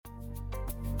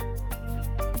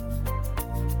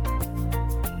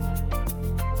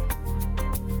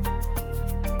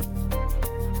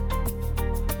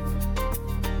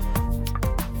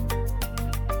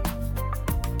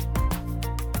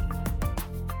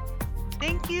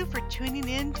Thank you for tuning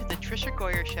in to the Trisha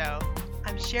Goyer Show.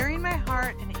 I'm sharing my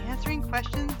heart and answering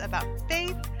questions about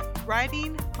faith,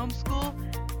 writing, homeschool,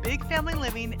 big family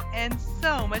living, and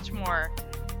so much more.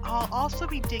 I'll also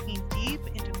be digging deep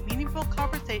into meaningful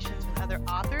conversations with other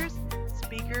authors,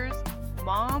 speakers,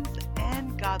 moms,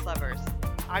 and God lovers.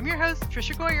 I'm your host,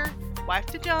 Trisha Goyer, wife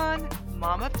to John,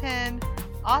 mom of 10,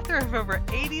 author of over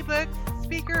 80 books,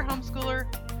 speaker, homeschooler,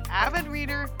 avid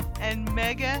reader, and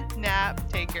mega nap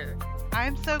taker.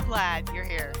 I'm so glad you're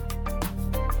here.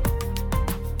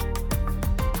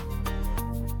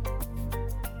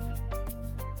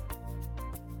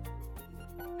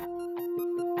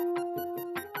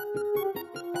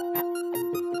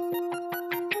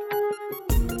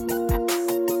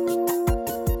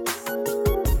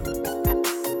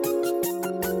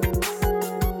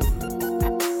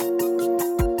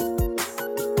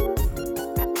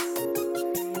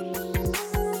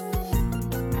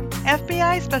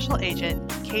 FBI Special Agent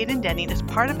Caden Denning is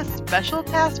part of a special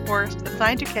task force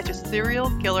assigned to catch a serial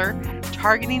killer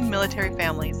targeting military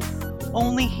families.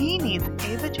 Only he needs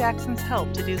Ava Jackson's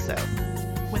help to do so.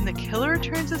 When the killer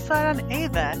turns his sight on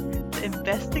Ava, the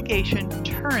investigation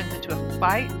turns into a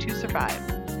fight to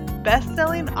survive.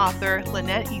 Best-selling author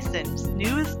Lynette Easton's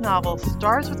newest novel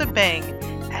starts with a bang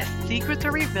as secrets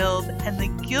are revealed and the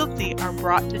guilty are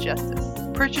brought to justice.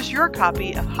 Purchase your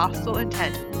copy of Hostile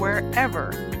Intent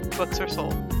wherever books are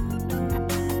sold.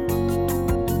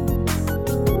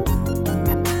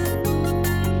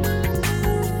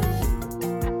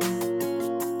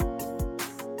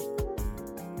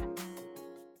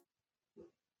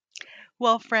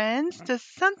 Well, friends, does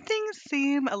something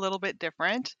seem a little bit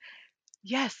different?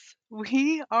 Yes,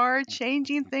 we are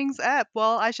changing things up.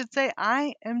 Well, I should say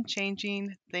I am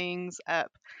changing things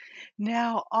up.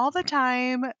 Now, all the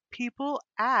time, people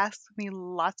ask me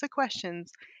lots of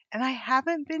questions, and I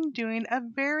haven't been doing a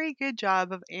very good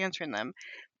job of answering them.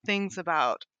 Things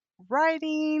about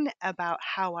writing, about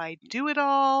how I do it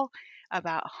all,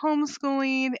 about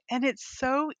homeschooling, and it's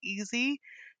so easy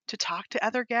to talk to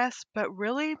other guests, but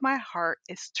really my heart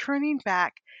is turning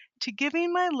back to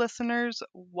giving my listeners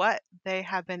what they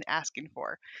have been asking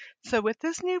for. So, with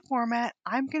this new format,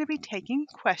 I'm going to be taking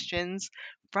questions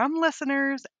from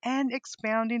listeners and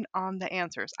expounding on the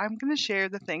answers. I'm going to share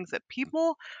the things that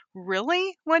people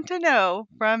really want to know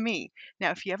from me.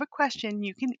 Now, if you have a question,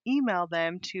 you can email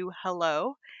them to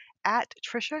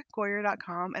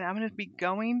hello@trishagoyer.com, and I'm going to be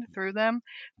going through them.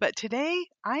 But today,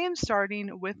 I am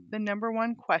starting with the number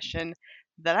one question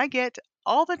that I get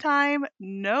all the time,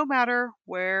 no matter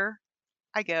where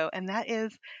I go, and that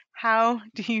is, how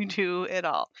do you do it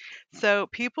all? So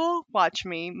people watch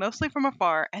me mostly from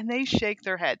afar and they shake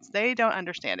their heads. They don't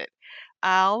understand it.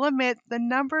 I'll admit the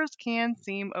numbers can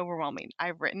seem overwhelming.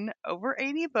 I've written over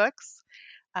 80 books.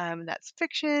 That's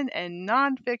fiction and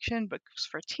nonfiction, books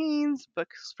for teens,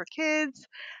 books for kids.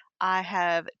 I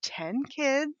have 10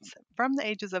 kids from the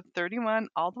ages of 31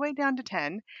 all the way down to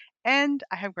 10, and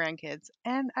I have grandkids,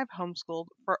 and I've homeschooled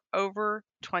for over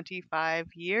 25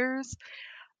 years.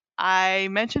 I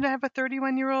mentioned I have a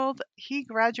 31-year-old. He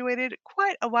graduated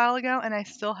quite a while ago, and I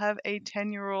still have a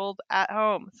 10-year-old at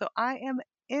home. So I am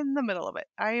in the middle of it.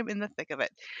 I am in the thick of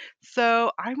it.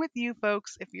 So I'm with you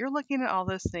folks. If you're looking at all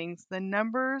those things, the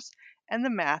numbers and the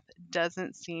math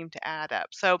doesn't seem to add up.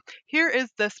 So here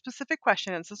is the specific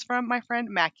question. This is from my friend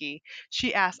Mackie.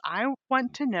 She asked, I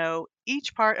want to know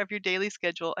each part of your daily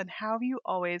schedule and how you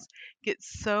always get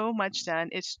so much done.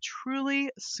 It's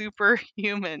truly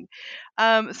superhuman.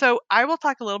 So I will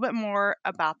talk a little bit more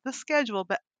about the schedule,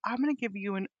 but I'm going to give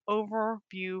you an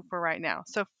overview for right now.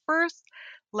 So first,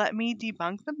 let me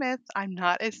debunk the myth. I'm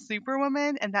not a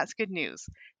superwoman, and that's good news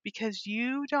because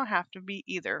you don't have to be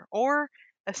either, or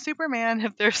a superman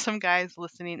if there's some guys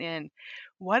listening in.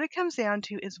 What it comes down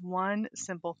to is one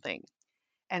simple thing.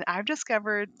 And I've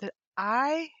discovered that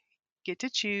I get to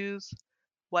choose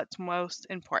what's most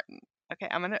important. Okay,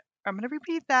 I'm going to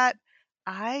repeat that.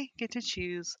 I get to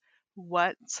choose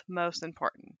what's most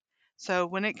important. So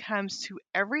when it comes to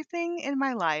everything in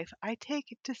my life, I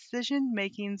take decision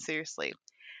making seriously.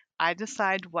 I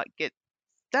decide what gets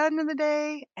done in the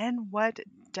day and what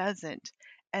doesn't.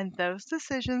 And those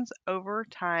decisions over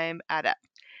time add up.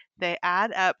 They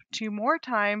add up to more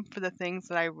time for the things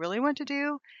that I really want to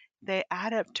do. They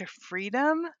add up to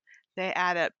freedom. They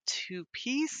add up to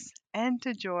peace and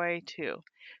to joy too.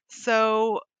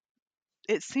 So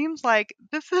it seems like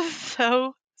this is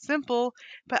so simple,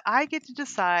 but I get to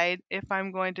decide if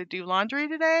I'm going to do laundry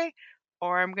today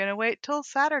or I'm going to wait till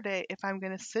Saturday if I'm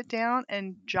going to sit down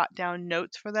and jot down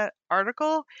notes for that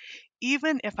article,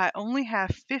 even if I only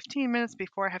have 15 minutes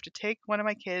before I have to take one of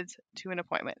my kids to an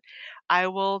appointment. I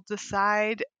will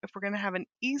decide if we're going to have an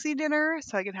easy dinner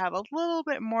so I can have a little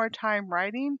bit more time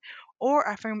writing, or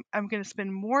if I'm going to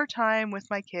spend more time with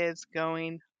my kids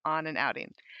going on an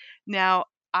outing. Now,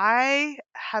 I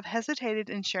have hesitated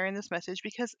in sharing this message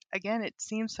because, again, it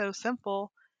seems so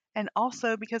simple, and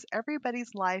also because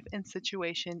everybody's life and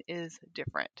situation is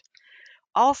different.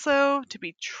 Also, to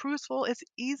be truthful, it's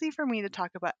easy for me to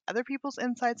talk about other people's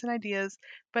insights and ideas,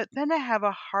 but then I have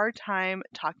a hard time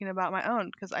talking about my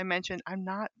own because I mentioned I'm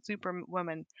not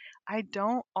superwoman. I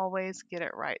don't always get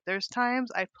it right. There's times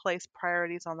I place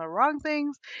priorities on the wrong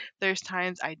things. There's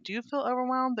times I do feel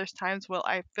overwhelmed. There's times where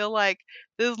I feel like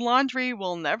this laundry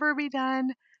will never be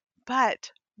done.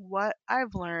 But what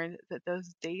I've learned that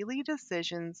those daily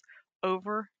decisions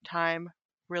over time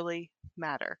really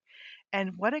matter.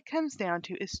 And what it comes down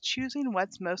to is choosing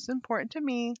what's most important to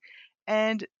me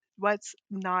and what's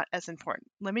not as important.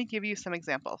 Let me give you some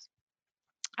examples.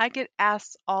 I get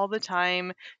asked all the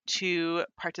time to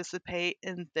participate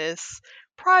in this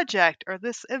project or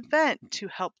this event, to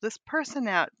help this person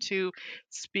out, to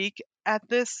speak at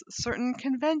this certain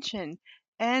convention.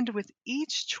 And with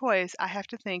each choice, I have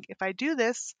to think, if I do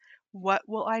this, what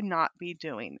will I not be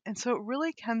doing? And so it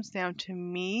really comes down to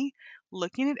me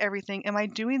looking at everything. Am I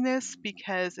doing this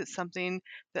because it's something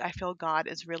that I feel God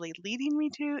is really leading me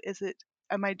to?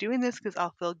 Am I doing this because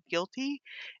I'll feel guilty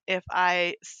if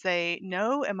I say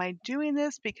no? Am I doing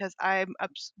this because I'm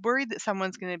worried that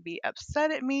someone's going to be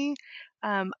upset at me?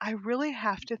 I really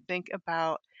have to think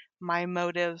about my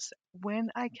motives when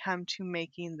I come to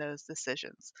making those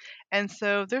decisions. And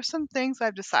so there's some things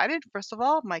I've decided. First of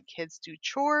all, my kids do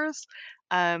chores.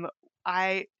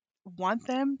 I want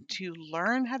them to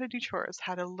learn how to do chores,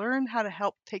 how to learn how to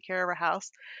help take care of our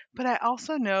house. But I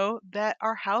also know that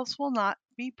our house will not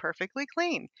be perfectly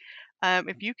clean.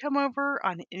 If you come over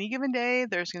on any given day,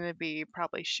 there's going to be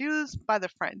probably shoes by the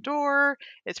front door.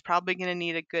 It's probably going to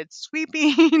need a good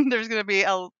sweeping. There's going to be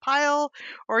a pile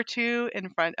or two in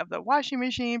front of the washing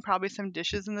machine, probably some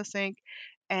dishes in the sink.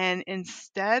 And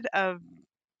instead of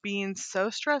being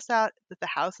so stressed out that the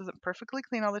house isn't perfectly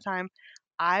clean all the time,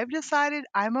 I've decided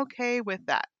I'm okay with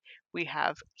that. We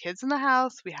have kids in the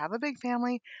house, we have a big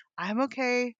family. I'm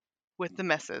okay with the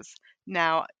messes.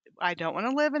 Now, I don't want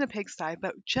to live in a pigsty,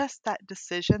 but just that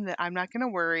decision that I'm not going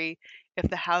to worry if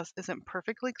the house isn't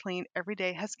perfectly clean every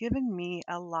day has given me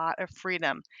a lot of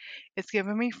freedom. It's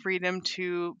given me freedom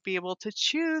to be able to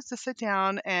choose to sit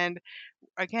down and,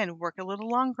 again, work a little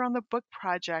longer on the book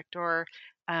project or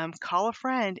call a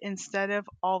friend instead of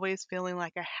always feeling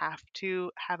like I have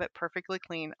to have it perfectly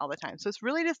clean all the time. So it's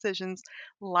really decisions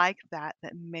like that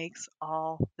that makes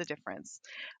all the difference.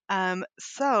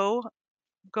 So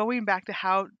going back to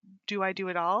how do I do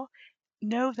it all,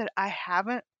 know that I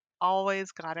haven't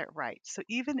always got it right. So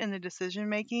even in the decision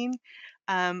making,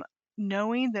 um,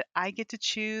 knowing that I get to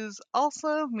choose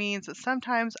also means that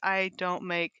sometimes I don't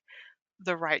make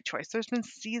the right choice. There's been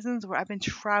seasons where I've been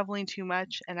traveling too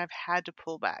much and I've had to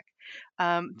pull back.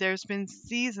 There's been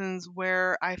seasons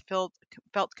where I felt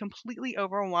completely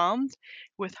overwhelmed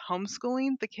with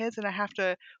homeschooling the kids, and I have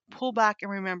to pull back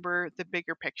and remember the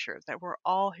bigger picture that we're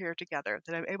all here together,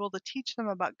 that I'm able to teach them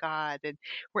about God, and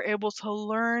we're able to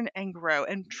learn and grow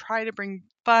and try to bring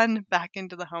fun back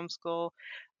into the homeschool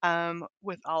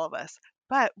with all of us.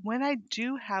 But when I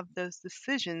do have those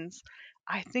decisions,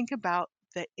 I think about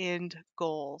the end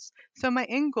goals. So my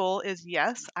end goal is,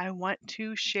 yes, I want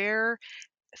to share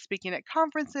speaking at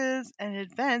conferences and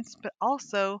events, but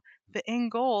also the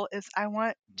end goal is I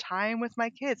want time with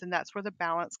my kids, and that's where the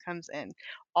balance comes in.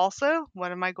 Also,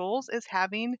 one of my goals is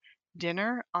having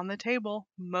dinner on the table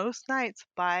most nights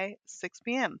by 6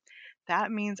 p.m.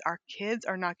 That means our kids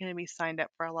are not going to be signed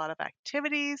up for a lot of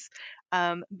activities.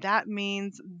 That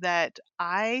means that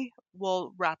I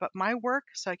will wrap up my work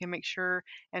so I can make sure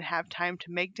and have time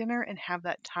to make dinner and have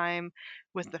that time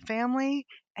with the family,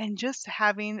 and just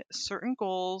having certain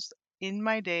goals in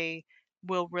my day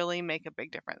will really make a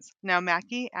big difference. Now,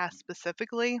 Mackie asked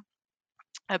specifically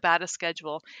about a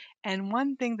schedule, and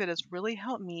one thing that has really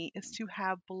helped me is to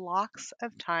have blocks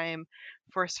of time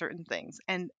for certain things.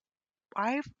 And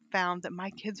I've found that my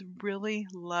kids really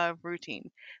love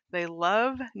routine. They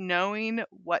love knowing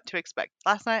what to expect.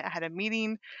 Last night I had a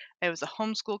meeting. It was a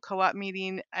homeschool co-op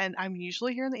meeting, and I'm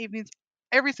usually here in the evenings.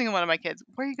 Every single one of my kids,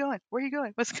 where are you going? Where are you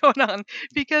going? What's going on?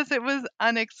 Because it was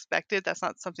unexpected. That's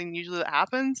not something usually that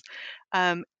happens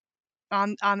um,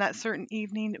 on that certain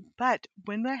evening. But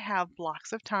when I have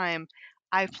blocks of time,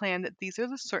 I plan that these are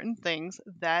the certain things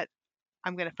that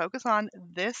I'm going to focus on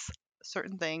this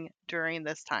certain thing during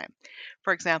this time.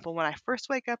 For example, when I first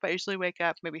wake up, I usually wake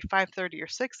up maybe 5:30 or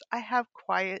 6. I have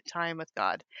quiet time with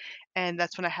God. And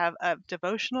that's when I have a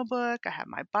devotional book, I have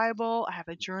my Bible, I have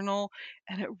a journal,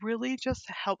 and it really just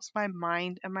helps my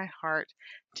mind and my heart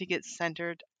to get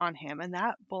centered on Him. And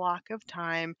that block of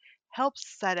time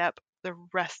helps set up the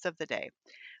rest of the day.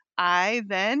 I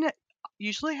then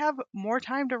usually have more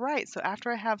time to write. So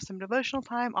after I have some devotional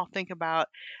time, I'll think about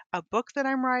a book that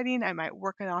I'm writing. I might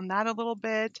work on that a little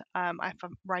bit. If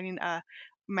I'm writing a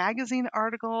magazine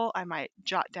article, I might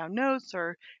jot down notes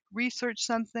or research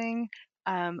something.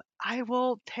 I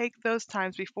will take those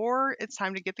times before it's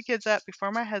time to get the kids up,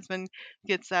 before my husband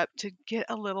gets up, to get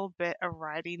a little bit of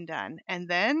writing done. And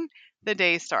then the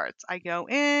day starts. I go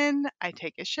in, I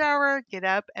take a shower, get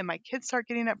up, and my kids start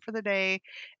getting up for the day.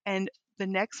 And the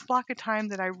next block of time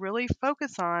that I really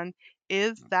focus on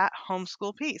is that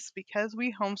homeschool piece. Because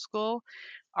we homeschool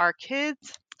our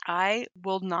kids, I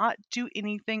will not do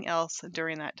anything else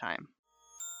during that time.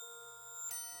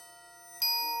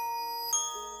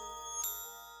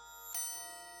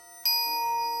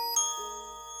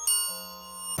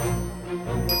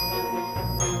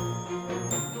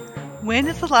 When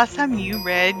is the last time you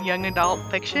read young adult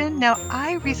fiction? Now,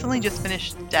 I recently just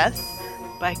finished Death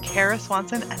by Kara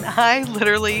Swanson, and I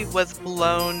literally was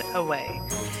blown away.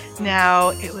 Now,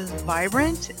 it was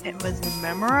vibrant, it was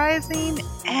memorizing,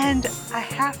 and I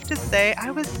have to say,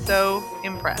 I was so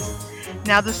impressed.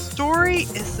 Now, the story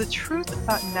is the truth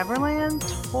about Neverland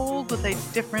told with a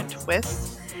different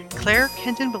twist. Claire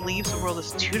Kenton believes the world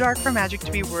is too dark for magic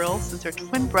to be real since her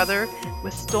twin brother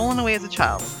was stolen away as a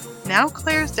child. Now,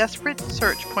 Claire's desperate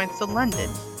search points to London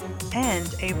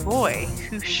and a boy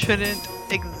who shouldn't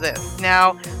exist.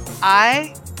 Now,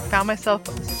 I found myself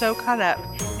so caught up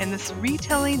in this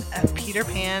retelling of Peter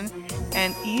Pan,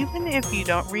 and even if you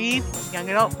don't read young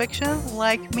adult fiction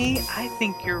like me, I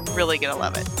think you're really going to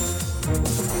love it.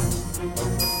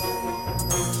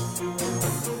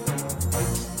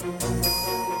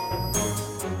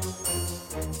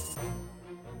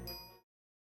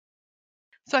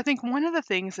 So I think one of the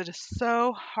things that is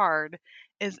so hard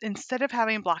is instead of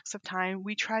having blocks of time,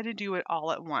 we try to do it all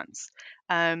at once.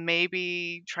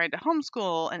 Maybe trying to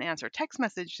homeschool and answer text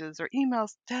messages or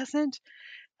emails doesn't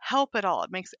help at all.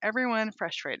 It makes everyone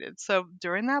frustrated. So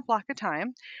during that block of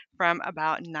time, from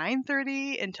about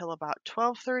 9:30 until about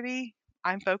 12:30,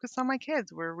 I'm focused on my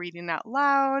kids. We're reading out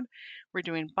loud, we're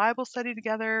doing Bible study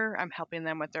together, I'm helping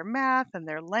them with their math and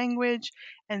their language.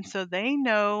 And so they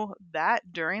know that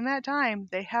during that time,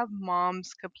 they have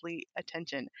mom's complete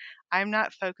attention. I'm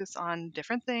not focused on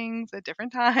different things at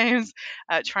different times,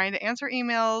 trying to answer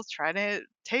emails, trying to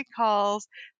take calls.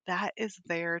 That is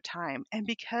their time. And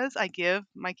because I give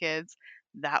my kids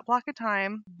that block of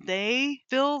time, they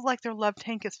feel like their love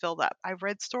tank is filled up. I've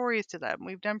read stories to them.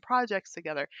 We've done projects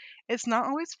together. It's not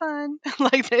always fun.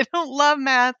 Like they don't love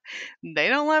math, they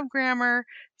don't love grammar,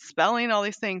 spelling, all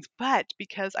these things. But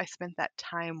because I spent that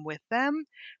time with them,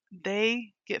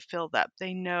 they get filled up.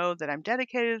 They know that I'm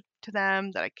dedicated to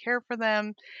them, that I care for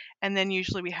them. And then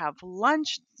usually we have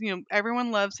lunch.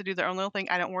 Everyone loves to do their own little thing.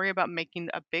 I don't worry about making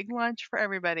a big lunch for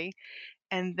everybody.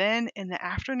 And then in the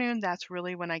afternoon, that's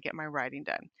really when I get my writing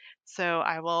done. So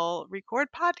I will record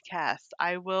podcasts.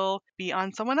 I will be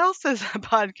on someone else's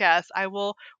podcast. I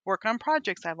will work on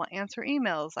projects. I will answer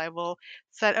emails. I will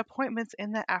set appointments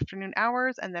in the afternoon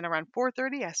hours. And then around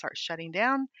 4:30, I start shutting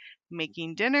down,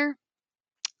 making dinner.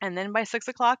 And then by 6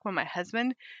 o'clock, when my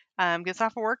husband gets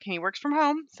off of work and he works from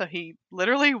home, so he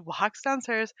literally walks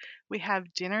downstairs, we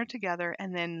have dinner together.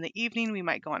 And then in the evening, we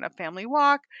might go on a family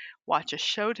walk, watch a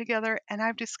show together. And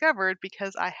I've discovered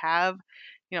because I have,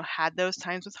 had those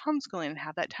times with homeschooling and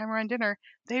have that time around dinner,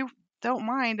 they don't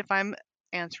mind if I'm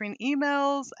answering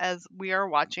emails as we are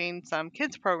watching some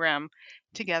kids program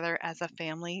together as a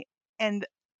family. And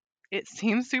it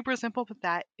seems super simple, but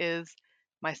that is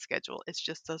my schedule. It's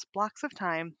just those blocks of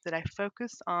time that I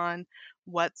focus on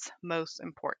what's most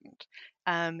important.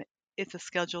 Um, it's a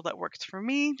schedule that works for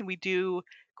me. We do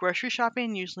grocery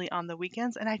shopping usually on the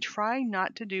weekends, and I try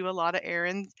not to do a lot of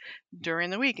errands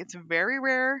during the week. It's very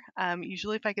rare.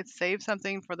 Usually, if I could save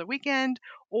something for the weekend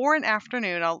or an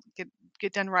afternoon, I'll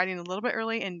get done writing a little bit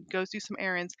early and go do some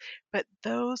errands. But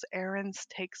those errands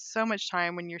take so much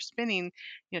time when you're spending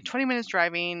 20 minutes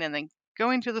driving and then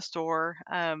going to the store,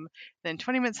 then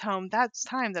 20 minutes home. That's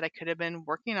time that I could have been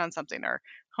working on something or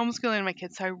homeschooling my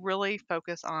kids. So I really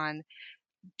focus on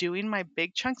doing my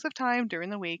big chunks of time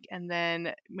during the week, and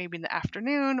then maybe in the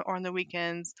afternoon or on the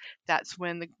weekends, that's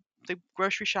when the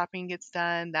grocery shopping gets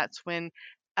done. That's when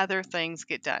other things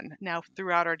get done. Now,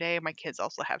 throughout our day, my kids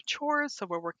also have chores, so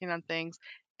we're working on things.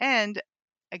 And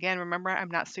again, remember,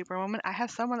 I'm not Superwoman. I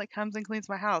have someone that comes and cleans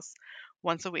my house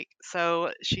once a week.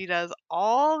 So she does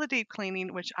all the deep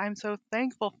cleaning, which I'm so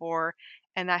thankful for.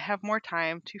 And I have more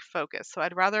time to focus. So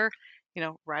I'd rather,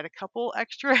 write a couple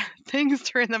extra things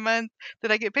during the month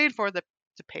that I get paid for to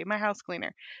pay my house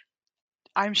cleaner.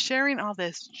 I'm sharing all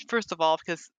this, first of all,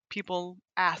 because people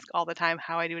ask all the time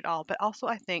how I do it all, but also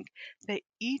I think that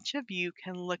each of you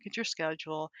can look at your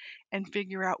schedule and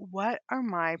figure out what are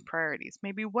my priorities.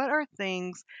 Maybe what are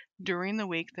things during the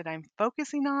week that I'm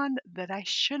focusing on that I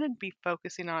shouldn't be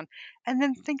focusing on. And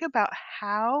then think about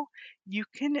how you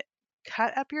can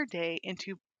cut up your day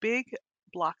into big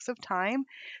blocks of time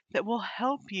that will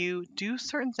help you do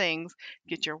certain things,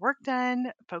 get your work done,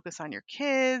 focus on your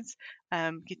kids,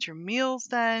 get your meals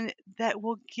done, that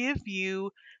will give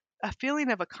you a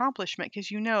feeling of accomplishment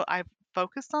because I've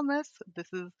focused on this.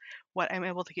 This is what I'm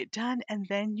able to get done, and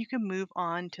then you can move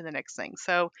on to the next thing.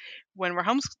 So when we're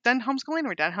done homeschooling,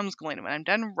 we're done homeschooling. When I'm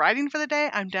done writing for the day,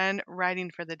 I'm done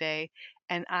writing for the day,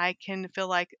 and I can feel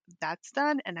like that's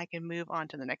done, and I can move on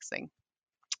to the next thing.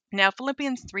 Now,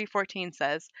 Philippians 3:14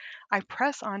 says, I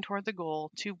press on toward the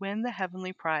goal to win the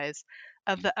heavenly prize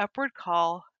of the upward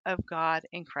call of God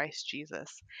in Christ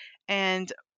Jesus.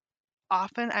 And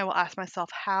often I will ask myself,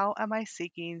 how am I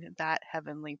seeking that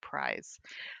heavenly prize?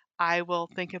 I will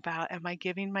think about, am I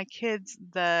giving my kids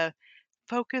the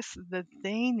focus that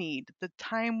they need, the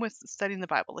time with studying the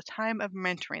Bible, the time of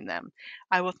mentoring them?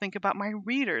 I will think about my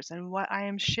readers and what I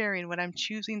am sharing, what I'm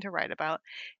choosing to write about.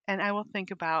 And I will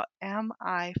think about, am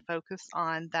I focused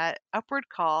on that upward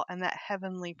call and that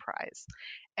heavenly prize?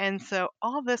 And so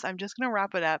all this, I'm just going to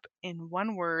wrap it up in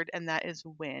one word, and that is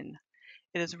win.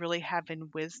 It is really having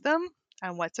wisdom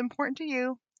on what's important to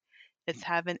you. It's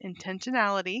having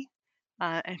intentionality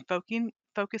and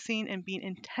focusing and being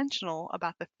intentional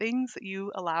about the things that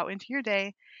you allow into your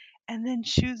day, and then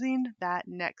choosing that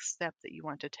next step that you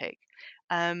want to take.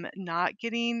 Not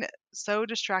getting so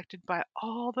distracted by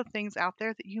all the things out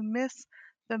there that you miss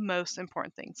the most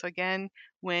important thing. So again,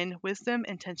 when wisdom,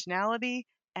 intentionality,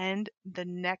 and the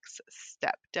next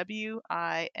step, WIN,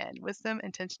 wisdom,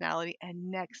 intentionality,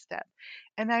 and next step.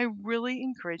 And I really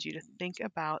encourage you to think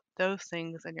about those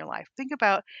things in your life. Think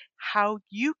about how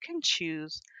you can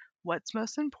choose what's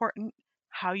most important,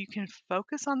 how you can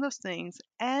focus on those things,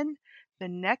 and the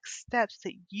next steps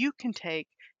that you can take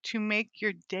to make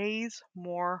your days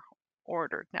more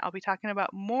ordered. Now, I'll be talking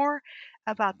about more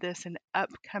about this in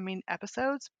upcoming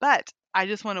episodes, but I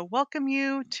just want to welcome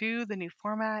you to the new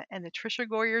format and the Trisha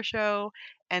Goyer Show.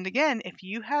 And again, if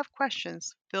you have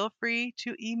questions, feel free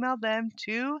to email them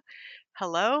to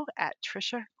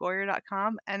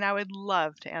hello@trishagoyer.com, and I would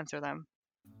love to answer them.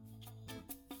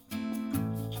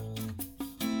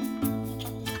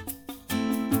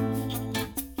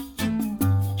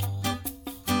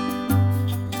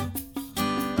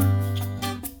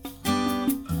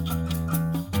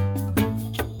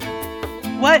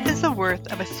 What is the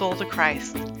worth of a soul to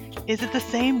Christ? Is it the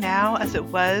same now as it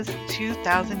was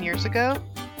 2,000 years ago?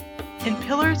 In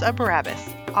Pillars of Barabbas,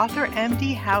 author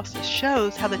M.D. House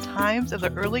shows how the times of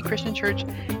the early Christian church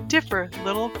differ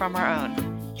little from our own,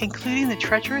 including the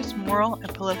treacherous moral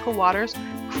and political waters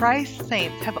Christ's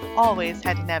saints have always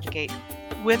had to navigate,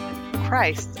 with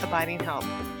Christ's abiding help.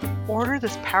 Order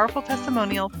this powerful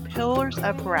testimonial, Pillars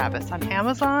of Barabbas, on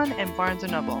Amazon and Barnes &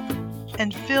 Noble,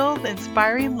 and fill the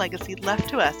inspiring legacy left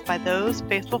to us by those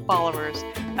faithful followers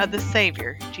of the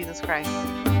Savior, Jesus Christ.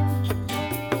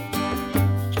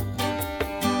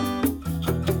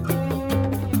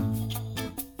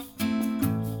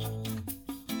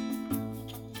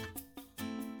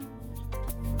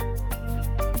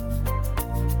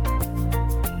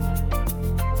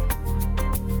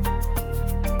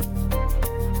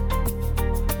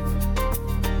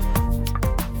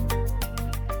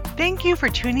 Thank you for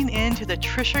tuning in to the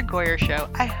Trisha Goyer Show.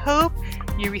 I hope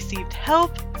you received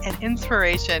help and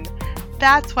inspiration.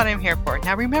 That's what I'm here for.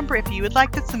 Now remember, if you would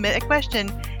like to submit a question,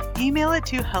 email it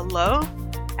to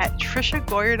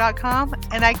hello@trishagoyer.com,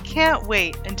 and I can't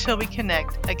wait until we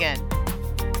connect again.